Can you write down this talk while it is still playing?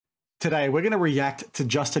Today, we're going to react to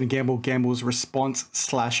Justin Gamble's response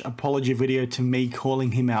 / apology video to me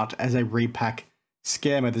calling him out as a repack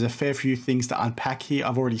scammer. There's a fair few things to unpack here.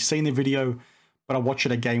 I've already seen the video, but I'll watch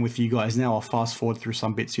it again with you guys now. I'll fast forward through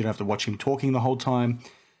some bits. You don't have to watch him talking the whole time.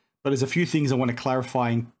 But there's a few things I want to clarify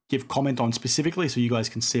and give comment on specifically so you guys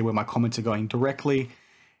can see where my comments are going directly.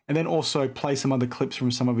 And then also play some other clips from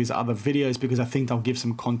some of his other videos because I think they'll give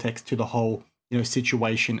some context to the whole,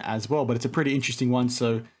 situation as well. But it's a pretty interesting one.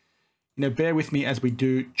 So, bear with me as we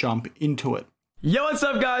do jump into it. Yo, what's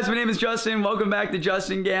up guys? My name is Justin. Welcome back to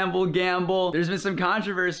Justin Gamble. There's been some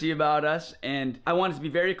controversy about us and I want it to be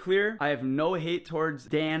very clear. I have no hate towards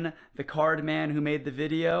Dan, the card man who made the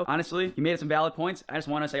video. Honestly, he made some valid points. I just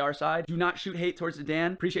want to say our side. Do not shoot hate towards the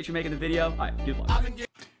Dan. Appreciate you making the video. All right, good luck.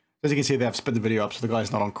 As you can see, they've sped the video up so the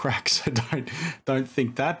guy's not on crack, so don't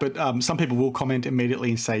think that. But some people will comment immediately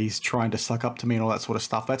and say he's trying to suck up to me and all that sort of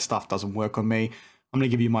stuff. That stuff doesn't work on me. I'm going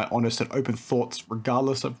to give you my honest and open thoughts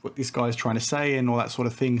regardless of what this guy's trying to say and all that sort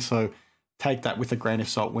of thing. So take that with a grain of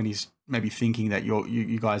salt when he's maybe thinking that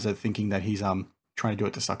you guys are thinking that he's trying to do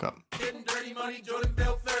it to suck up.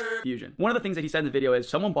 Fusion. One of the things that he said in the video is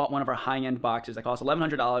someone bought one of our high-end boxes that cost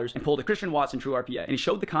 $1,100 and pulled a Christian Watson True RPA, and he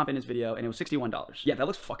showed the comp in his video and it was $61. Yeah, that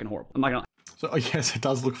looks fucking horrible. I'm not gonna lie. So yes, it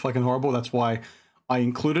does look fucking horrible. That's why I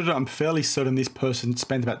included it. I'm fairly certain this person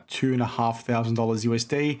spent about $2,500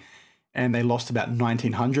 USD and they lost about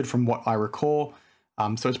 $1,900 from what I recall.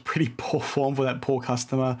 So it's pretty poor form for that poor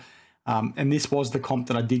customer. And this was the comp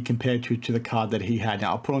that I did compare to the card that he had.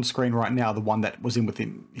 Now I'll put on screen right now the one that was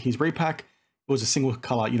within his repack. It was a single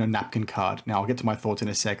color, napkin card. Now I'll get to my thoughts in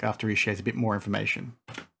a sec after he shares a bit more information.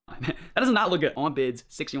 That does not look good. On bids,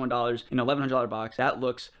 $61 in an $1,100 box. That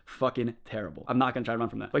looks fucking terrible. I'm not gonna try to run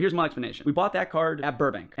from that. But here's my explanation. We bought that card at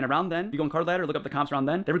Burbank, and around then, you go on Card Ladder, look up the comps around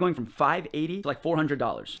then, they were going from $580 to like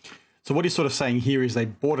 $400. So what he's sort of saying here is they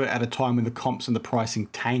bought it at a time when the comps and the pricing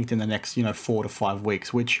tanked in the next, 4 to 5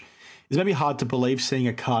 weeks, which is maybe hard to believe seeing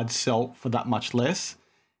a card sell for that much less.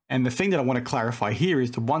 And the thing that I want to clarify here is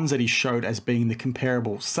the ones that he showed as being the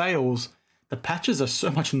comparable sales, the patches are so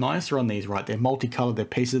much nicer on these, right? They're multicolored, they're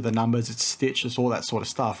pieces of the numbers, it's stitched, it's all that sort of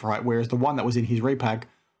stuff, right? Whereas the one that was in his repack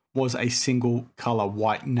was a single color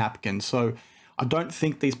white napkin. So I don't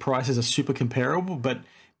think these prices are super comparable, but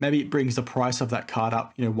maybe it brings the price of that card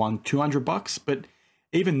up, $200. But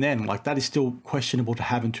even then, like that is still questionable to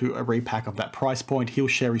have into a repack of that price point. He'll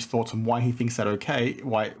share his thoughts on why he thinks that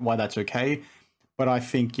why that's okay. But I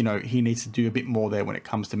think, he needs to do a bit more there when it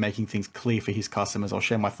comes to making things clear for his customers. I'll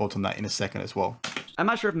share my thoughts on that in a second as well. I'm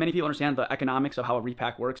not sure if many people understand the economics of how a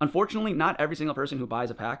repack works. Unfortunately, not every single person who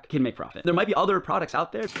buys a pack can make profit. There might be other products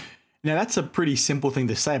out there. Now, that's a pretty simple thing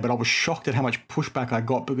to say, but I was shocked at how much pushback I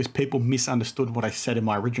got because people misunderstood what I said in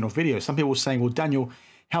my original video. Some people were saying, well, Daniel,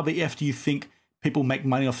 how the F do you think people make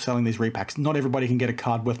money off selling these repacks? Not everybody can get a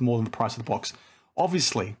card worth more than the price of the box.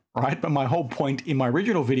 Obviously, right? But my whole point in my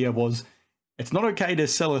original video was it's not okay to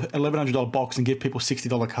sell a $1,100 box and give people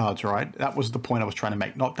 $60 cards, right? That was the point I was trying to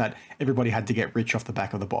make, not that everybody had to get rich off the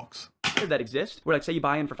back of the box. That exist where, like, say you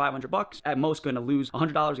buy in for $500, at most going to lose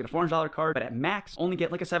 $100, get a $400 card, but at max only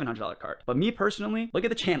get like a $700 card. But me personally, look at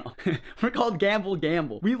the channel. We're called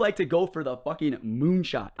Gamble. We like to go for the fucking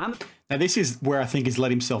moonshot. Now this is where I think he's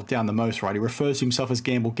let himself down the most, right? He refers to himself as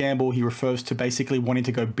Gamble. He refers to basically wanting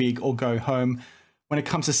to go big or go home when it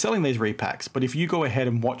comes to selling these repacks. But if you go ahead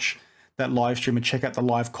and watch that live stream and check out the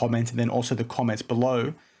live comment and then also the comments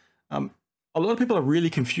below, a lot of people are really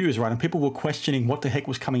confused, right? And people were questioning what the heck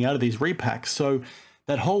was coming out of these repacks. So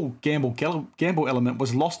that whole gamble element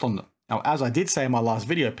was lost on them. Now, as I did say in my last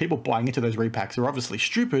video, people buying into those repacks are obviously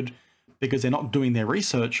stupid because they're not doing their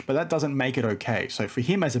research, but that doesn't make it okay. So for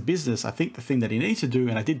him as a business, I think the thing that he needs to do,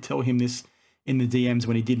 and I did tell him this in the DMs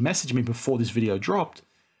when he did message me before this video dropped,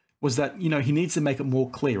 was that, he needs to make it more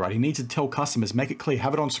clear, right? He needs to tell customers, make it clear,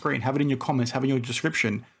 have it on screen, have it in your comments, have it in your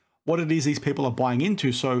description, what it is these people are buying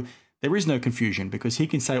into. So there is no confusion because he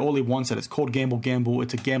can say all he wants that it's called Gamble.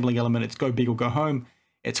 It's a gambling element. It's go big or go home.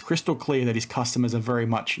 It's crystal clear that his customers are very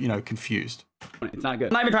much, confused. It's not good.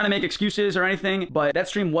 I'm not even trying to make excuses or anything, but that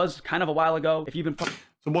stream was kind of a while ago. If you've been... So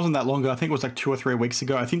it wasn't that long ago. I think it was like 2 or 3 weeks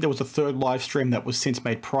ago. I think there was a third live stream that was since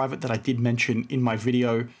made private that I did mention in my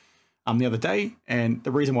video the other day. And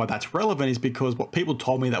the reason why that's relevant is because what people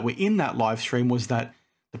told me that were in that live stream was that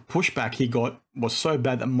the pushback he got was so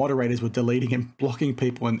bad that moderators were deleting and blocking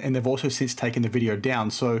people, and they've also since taken the video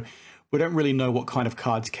down. So we don't really know what kind of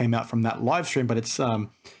cards came out from that live stream, but it's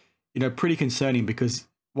pretty concerning because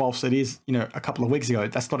whilst it is a couple of weeks ago,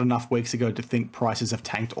 that's not enough weeks ago to think prices have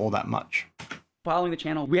tanked all that much. following the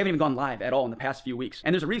channel, we haven't even gone live at all in the past few weeks.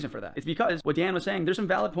 And there's a reason for that. It's because what Dan was saying, there's some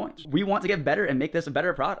valid points. We want to get better and make this a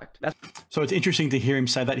better product. So it's interesting to hear him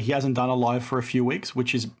say that he hasn't done a live for a few weeks,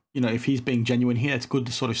 which is, you know, if he's being genuine here, it's good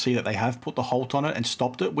to sort of see that they have put the halt on it and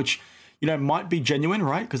stopped it, which, you know, might be genuine,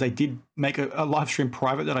 right? Because they did make a live stream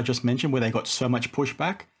private that I just mentioned where they got so much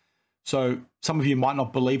pushback. So some of you might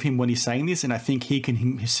not believe him when he's saying this, and I think he can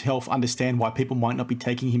himself understand why people might not be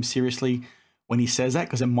taking him seriously when he says that,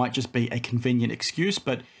 because it might just be a convenient excuse,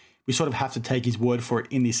 but we sort of have to take his word for it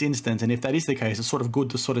in this instance. And if that is the case, it's sort of good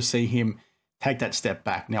to sort of see him take that step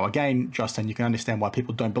back. Now, again, Justin, you can understand why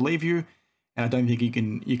people don't believe you, and I don't think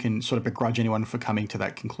you can sort of begrudge anyone for coming to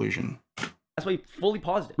that conclusion. That's why we fully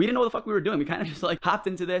paused it. We didn't know what the fuck we were doing. We kind of just like hopped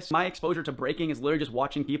into this. My exposure to breaking is literally just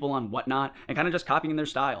watching people on Whatnot and kind of just copying their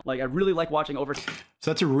style. Like, I really like watching over. So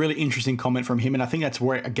that's a really interesting comment from him. And I think that's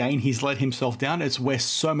where, again, he's let himself down. It's where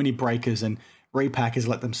so many breakers and repackers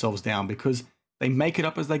let themselves down, because they make it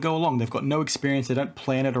up as they go along. They've got no experience. They don't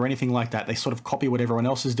plan it or anything like that. They sort of copy what everyone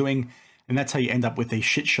else is doing. And that's how you end up with these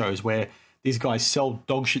shit shows where these guys sell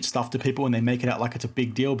dog shit stuff to people and they make it out like it's a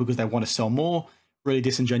big deal because they want to sell more, really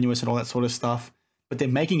disingenuous and all that sort of stuff. But they're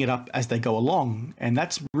making it up as they go along. And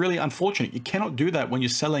that's really unfortunate. You cannot do that when you're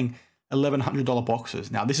selling $1,100 boxes.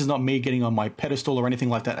 Now, this is not me getting on my pedestal or anything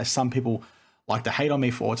like that, as some people like to hate on me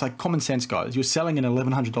for. It's like common sense, guys. You're selling an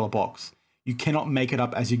 $1,100 box. You cannot make it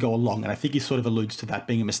up as you go along. And I think he sort of alludes to that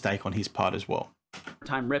being a mistake on his part as well.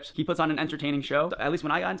 Time rips. He puts on an entertaining show. So at least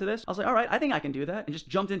when I got into this, I was like, all right, I think I can do that, and just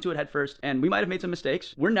jumped into it head first. And we might have made some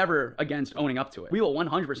mistakes. We're never against owning up to it. We will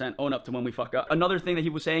 100% own up to when we fuck up. Another thing that he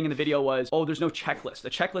was saying in the video was, oh, there's no checklist. The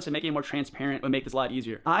checklist and making it more transparent would make this a lot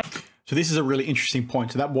easier. So this is a really interesting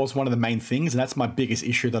point. So that was one of the main things, and that's my biggest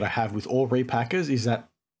issue that I have with all repackers, is that,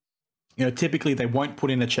 you know, typically they won't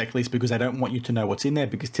put in a checklist because they don't want you to know what's in there,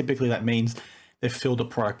 because typically that means they've filled a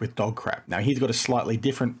product with dog crap. Now, he's got a slightly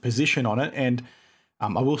different position on it, and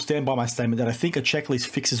I will stand by my statement that I think a checklist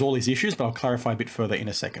fixes all these issues, but I'll clarify a bit further in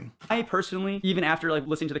a second. I personally, even after like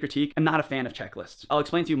listening to the critique, am not a fan of checklists. I'll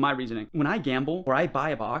explain to you my reasoning. When I gamble or I buy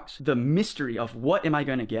a box, the mystery of what am I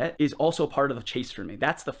going to get is also part of the chase for me.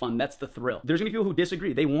 That's the fun. That's the thrill. There's gonna be people who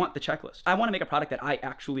disagree. They want the checklist. I want to make a product that I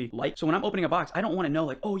actually like. So when I'm opening a box, I don't want to know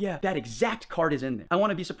like, oh yeah, that exact card is in there. I want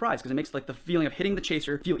to be surprised because it makes like the feeling of hitting the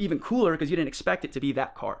chaser feel even cooler because you didn't expect it to be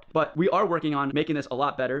that card. But we are working on making this a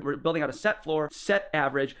lot better. We're building out a set floor, set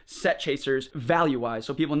average, set chasers value-wise,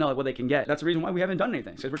 so people know like what they can get. That's the reason why we haven't done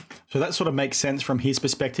anything. So that sort of makes sense from his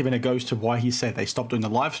perspective, and it goes to why he said they stopped doing the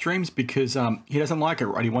live streams, because he doesn't like it,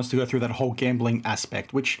 right? He wants to go through that whole gambling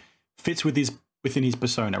aspect, which fits with within his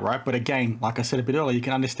persona, right? But again, like I said a bit earlier, you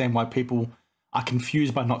can understand why people are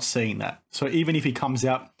confused by not seeing that. So even if he comes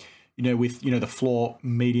out, you know, with, you know, the floor,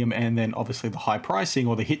 medium, and then obviously the high pricing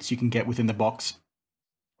or the hits you can get within the box,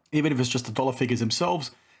 even if it's just the dollar figures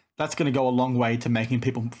themselves, that's going to go a long way to making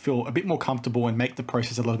people feel a bit more comfortable and make the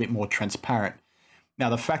process a little bit more transparent. Now,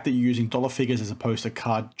 the fact that you're using dollar figures as opposed to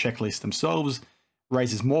card checklists themselves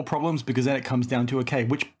raises more problems, because then it comes down to, okay,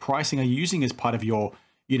 which pricing are you using as part of your,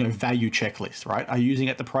 you know, value checklist, right? Are you using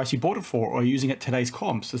it at the price you bought it for, or are you using it today's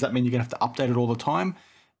comps? Does that mean you're going to have to update it all the time?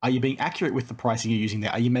 Are you being accurate with the pricing you're using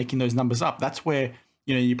there? Are you making those numbers up? That's where,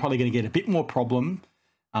 you know, you're probably going to get a bit more problem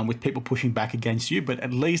with people pushing back against you, but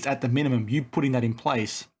at least at the minimum, you putting that in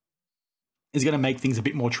place is going to make things a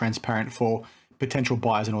bit more transparent for potential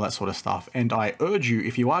buyers and all that sort of stuff. And I urge you,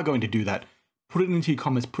 if you are going to do that, put it into your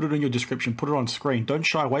comments, put it in your description, put it on screen. Don't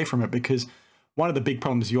shy away from it, because one of the big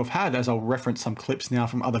problems you've had, as I'll reference some clips now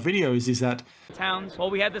from other videos, is that towns. Well,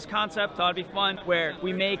 we had this concept, thought it'd be fun, where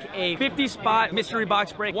we make a 50 spot mystery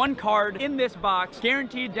box break, one card in this box,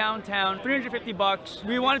 guaranteed downtown, 350 bucks.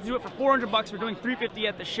 We wanted to do it for 400 bucks. We're doing 350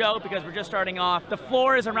 at the show because we're just starting off. The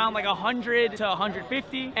floor is around like 100 to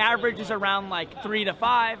 150. Average is around like 3 to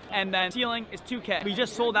 5, and then ceiling is 2K. We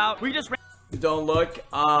just sold out. We just don't look.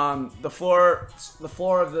 The floor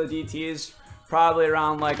of the DT is probably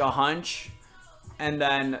around like a hunch. And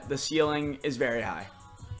then the ceiling is very high.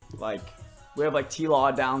 Like, we have like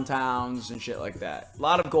T-Law downtowns and shit like that. A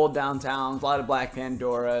lot of gold downtowns, a lot of black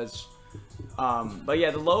Pandoras. But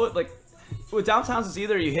yeah, the low, like, with downtowns, it's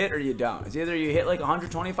either you hit or you don't. It's either you hit like a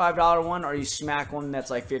 $125 one, or you smack one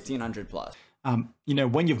that's like 1,500 plus. You know,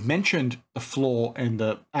 when you've mentioned the floor and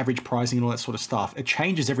the average pricing and all that sort of stuff, it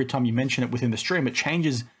changes every time you mention it within the stream. It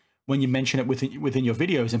changes when you mention it within your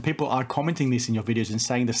videos, and people are commenting this in your videos and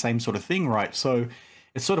saying the same sort of thing, right? So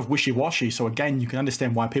it's sort of wishy-washy. So again, you can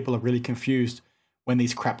understand why people are really confused when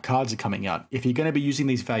these crap cards are coming out. If you're going to be using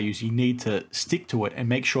these values, you need to stick to it and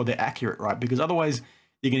make sure they're accurate, right? Because otherwise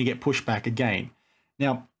you're going to get pushed back again.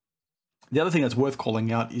 Now, The other thing that's worth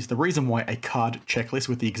calling out is the reason why a card checklist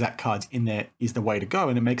with the exact cards in there is the way to go,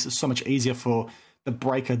 and it makes it so much easier for the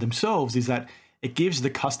breaker themselves, is that it gives the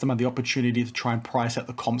customer the opportunity to try and price out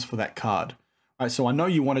the comps for that card. Right, so I know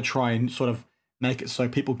you want to try and sort of make it so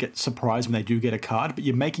people get surprised when they do get a card, but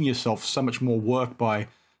you're making yourself so much more work by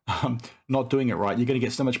not doing it right. You're going to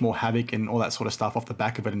get so much more havoc and all that sort of stuff off the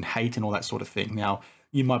back of it, and hate and all that sort of thing. Now,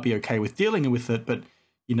 you might be okay with dealing with it, but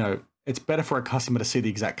you know, it's better for a customer to see the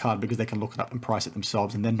exact card because they can look it up and price it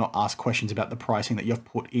themselves, and then not ask questions about the pricing that you've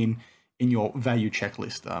put in your value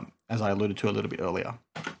checklist, as I alluded to a little bit earlier.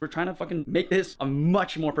 We're trying to fucking make this a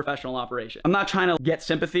much more professional operation. I'm not trying to get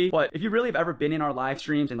sympathy, but if you really have ever been in our live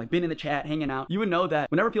streams and like been in the chat hanging out, you would know that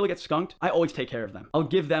whenever people get skunked, I always take care of them. I'll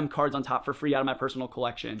give them cards on top for free out of my personal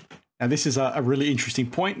collection. Now, this is a really interesting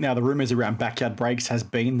point. Now, the rumors around Backyard Breaks has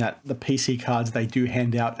been that the PC cards they do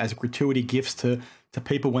hand out as gratuity gifts to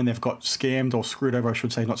people when they've got scammed or screwed over, I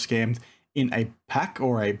should say, not scammed, in a pack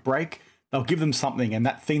or a break. They'll give them something, and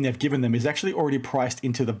that thing they've given them is actually already priced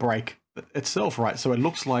into the break itself, right? So it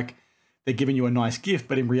looks like they're giving you a nice gift,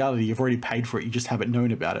 but in reality, you've already paid for it. You just haven't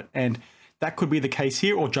known about it. And that could be the case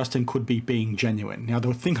here, or Justin could be being genuine. Now,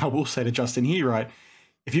 the thing I will say to Justin here, right,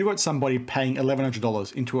 if you've got somebody paying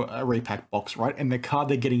 $1,100 into a repack box, right, and the card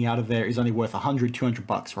they're getting out of there is only worth $100,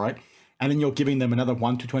 $200, right, and then you're giving them another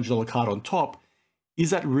 $100 to $200 card on top,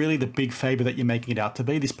 is that really the big favor that you're making it out to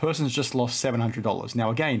be? This person's just lost $700. Now,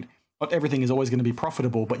 again, not everything is always going to be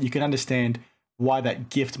profitable, but you can understand why that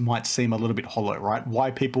gift might seem a little bit hollow, right? Why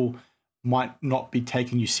people might not be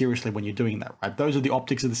taking you seriously when you're doing that, right? Those are the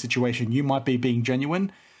optics of the situation. You might be being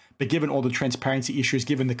genuine, but given all the transparency issues,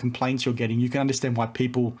 given the complaints you're getting, you can understand why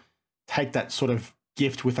people take that sort of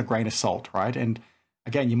gift with a grain of salt, right? And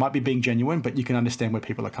again, you might be being genuine, but you can understand where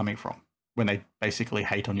people are coming from when they basically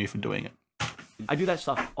hate on you for doing it. I do that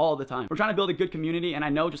stuff all the time. We're trying to build a good community, and I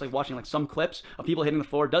know just like watching like some clips of people hitting the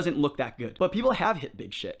floor doesn't look that good. But people have hit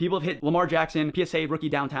big shit. People have hit Lamar Jackson, PSA rookie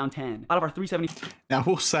downtown 10 out of our 370. Now, I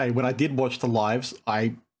will say, when I did watch the lives,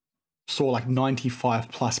 I saw like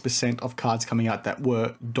 95+% of cards coming out that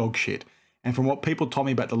were dog shit. And from what people told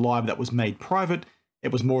me about the live that was made private,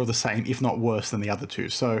 it was more of the same, if not worse than the other two.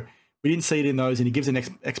 So we didn't see it in those, and he gives an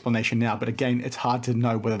explanation now. But again, it's hard to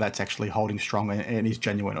know whether that's actually holding strong and is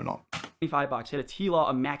genuine or not. 25 bucks, hit a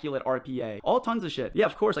T-Law immaculate RPA, all tons of shit. Yeah,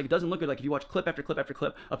 of course, like it doesn't look good like if you watch clip after clip after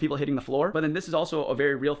clip of people hitting the floor, but then this is also a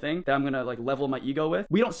very real thing that I'm gonna like level my ego with.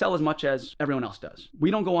 We don't sell as much as everyone else does.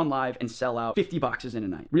 We don't go on live and sell out 50 boxes in a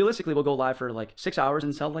night. Realistically, we'll go live for like 6 hours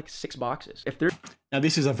and sell like 6 boxes. If there's Now,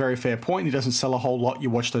 this is a very fair point. He doesn't sell a whole lot. You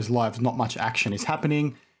watch those lives, not much action is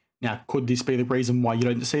happening. Now, could this be the reason why you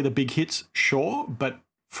don't see the big hits? Sure, but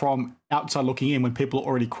from outside looking in, when people are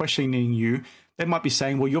already questioning you, they might be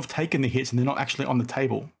saying, well, you've taken the hits and they're not actually on the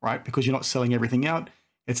table, right? Because you're not selling everything out.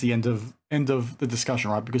 It's the end of the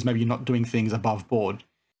discussion, right? Because maybe you're not doing things above board.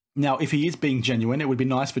 Now, if he is being genuine, it would be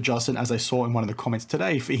nice for Justin, as I saw in one of the comments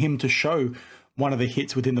today, for him to show one of the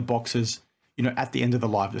hits within the boxes, you know, at the end of the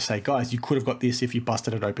live to say, guys, you could have got this if you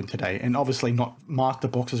busted it open today. And obviously not mark the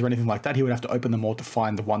boxes or anything like that. He would have to open them all to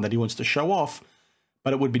find the one that he wants to show off.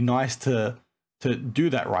 But it would be nice to do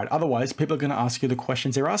that, right? Otherwise, people are going to ask you the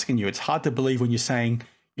questions they're asking you. It's hard to believe when you're saying,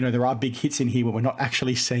 you know, there are big hits in here when we're not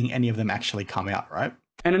actually seeing any of them actually come out, right?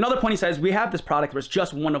 And another point he says, we have this product where it's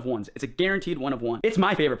just one of ones. It's a guaranteed one of one. It's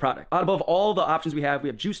my favorite product. Out above all the options we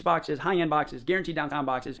have juice boxes, high-end boxes, guaranteed downtown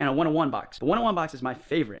boxes, and a one-of-one box. The one-of-one box is my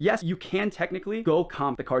favorite. Yes, you can technically go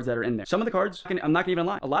comp the cards that are in there. Some of the cards, I'm not gonna even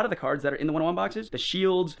lie, a lot of the cards that are in the one-of-one boxes, the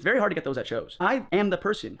shields, very hard to get those at shows. I am the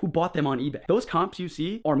person who bought them on eBay. Those comps you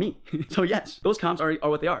see are me. So yes, those comps are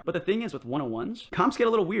what they are. But the thing is with one-of-ones, comps get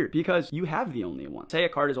a little weird because you have the only one. Say a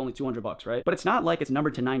card is only 200 bucks, right? But it's not like it's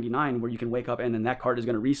numbered to 99 where you can wake up and then that card is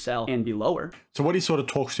gonna resell and be lower. So what he sort of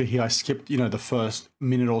talks to here, I skipped, you know, the first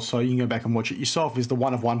minute or so, you can go back and watch it yourself, is the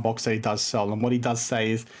one-of-one box that he does sell. And what he does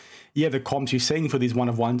say is, yeah, the comps you're seeing for these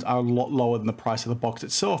one-of-ones are a lot lower than the price of the box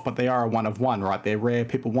itself, but they are a one-of-one, right? They're rare,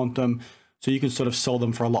 people want them, so you can sort of sell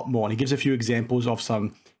them for a lot more. And he gives a few examples of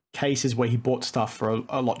some cases where he bought stuff for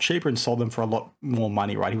a lot cheaper and sold them for a lot more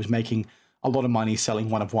money, right? He was making a lot of money selling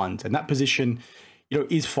one-of-ones. And that position, you know,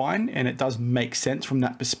 is fine, and it does make sense from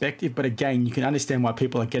that perspective. But again, you can understand why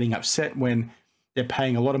people are getting upset when they're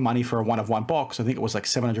paying a lot of money for a one-of-one box. I think it was like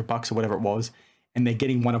 700 bucks or whatever it was, and they're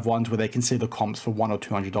getting one-of-ones where they can see the comps for $100 or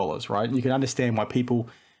 $200, right? And you can understand why people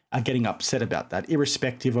are getting upset about that,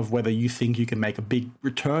 irrespective of whether you think you can make a big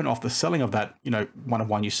return off the selling of that, you know,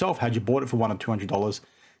 one-of-one yourself. Had you bought it for $100 or $200,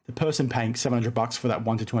 the person paying 700 bucks for that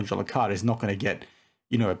 $100 to $200 card is not going to get,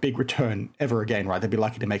 you know, a big return ever again, right? They'd be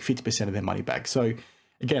lucky to make 50% of their money back. So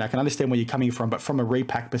again, I can understand where you're coming from, but from a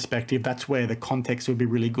repack perspective, that's where the context would be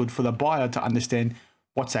really good for the buyer to understand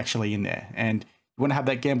what's actually in there. And you want to have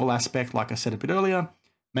that gamble aspect, like I said a bit earlier,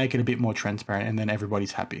 make it a bit more transparent, and then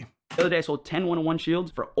everybody's happy. The other day I sold 10 101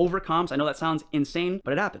 shields for overcomps. I know that sounds insane,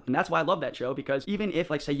 but it happened. And that's why I love that show, because even if,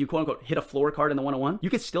 like, say you quote unquote hit a floor card in the 101, you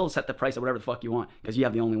can still set the price at whatever the fuck you want because you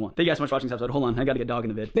have the only one. Thank you guys so much for watching this episode. Hold on, I gotta get dog in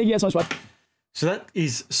the vid. Thank you guys so much for watching. So that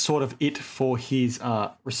is sort of it for his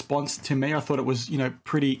response to me. I thought it was,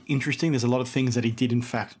 pretty interesting. There's a lot of things that he did, in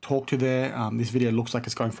fact, talk to there. This video looks like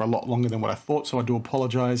it's going for a lot longer than what I thought, so I do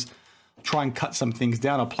apologize. I'll try and cut some things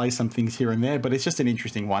down. I'll play some things here and there, but it's just an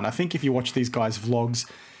interesting one. I think if you watch these guys' vlogs,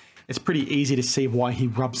 it's pretty easy to see why he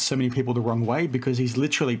rubs so many people the wrong way, because he's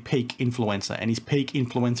literally peak influencer. And he's peak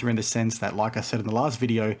influencer in the sense that, like I said in the last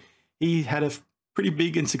video, he had a pretty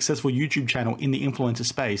big and successful YouTube channel in the influencer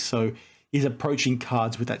space. So he's approaching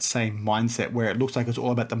cards with that same mindset where it looks like it's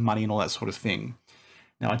all about the money and all that sort of thing.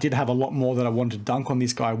 Now, I did have a lot more that I wanted to dunk on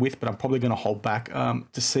this guy with, but I'm probably going to hold back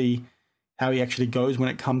to see how he actually goes when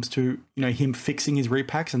it comes to, him fixing his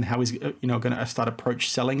repacks and how he's, going to start approach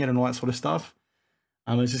selling it and all that sort of stuff.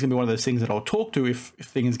 It's just going to be one of those things that I'll talk to if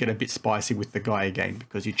things get a bit spicy with the guy again,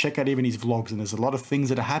 because you check out even his vlogs and there's a lot of things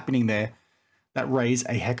that are happening there that raise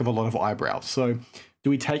a heck of a lot of eyebrows. So do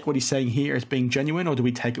we take what he's saying here as being genuine, or do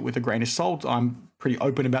we take it with a grain of salt? I'm pretty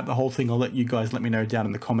open about the whole thing. I'll let you guys let me know down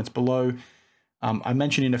in the comments below. I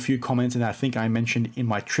mentioned in a few comments, and I think I mentioned in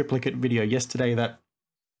my triplicate video yesterday, that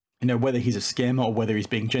whether he's a scammer or whether he's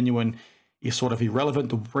being genuine is sort of irrelevant.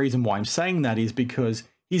 The reason why I'm saying that is because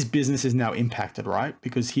his business is now impacted, right?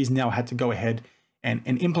 Because he's now had to go ahead and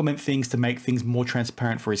implement things to make things more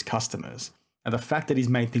transparent for his customers. And the fact that he's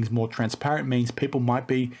made things more transparent means people might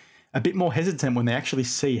be a bit more hesitant when they actually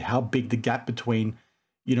see how big the gap between,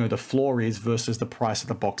 the floor is versus the price of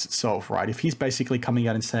the box itself, right? If he's basically coming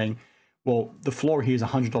out and saying, well, the floor here is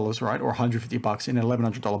 $100, right? Or $150 in an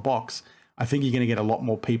 $1,100 box, I think you're going to get a lot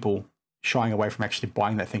more people shying away from actually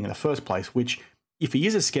buying that thing in the first place, which, if he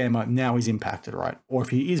is a scammer, now he's impacted, right? Or if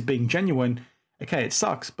he is being genuine, okay, it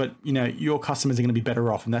sucks, but your customers are going to be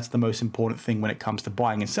better off. And that's the most important thing when it comes to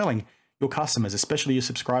buying and selling. Your customers, especially your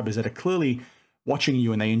subscribers that are clearly watching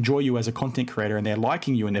you and they enjoy you as a content creator and they're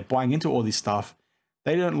liking you and they're buying into all this stuff,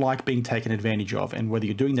 they don't like being taken advantage of. And whether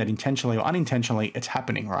you're doing that intentionally or unintentionally, it's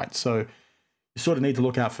happening, right? So you sort of need to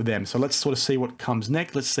look out for them. So let's sort of see what comes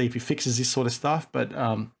next. Let's see if he fixes this sort of stuff. But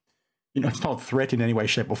it's not a threat in any way,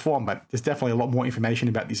 shape or form, but there's definitely a lot more information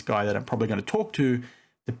about this guy that I'm probably going to talk to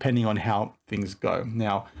depending on how things go.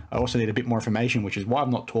 Now, I also need a bit more information, which is why I've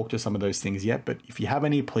not talked to some of those things yet. But if you have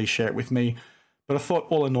any, please share it with me. But I thought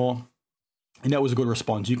all in all, that was a good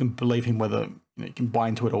response. You can believe him whether you can buy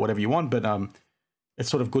into it or whatever you want, but it's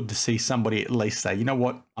sort of good to see somebody at least say, you know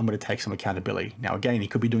what, I'm going to take some accountability. Now, again, he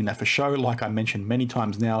could be doing that for show, like I mentioned many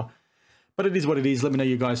times now. But it is what it is. Let me know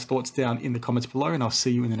your guys' thoughts down in the comments below, and I'll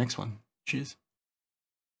see you in the next one. Cheers.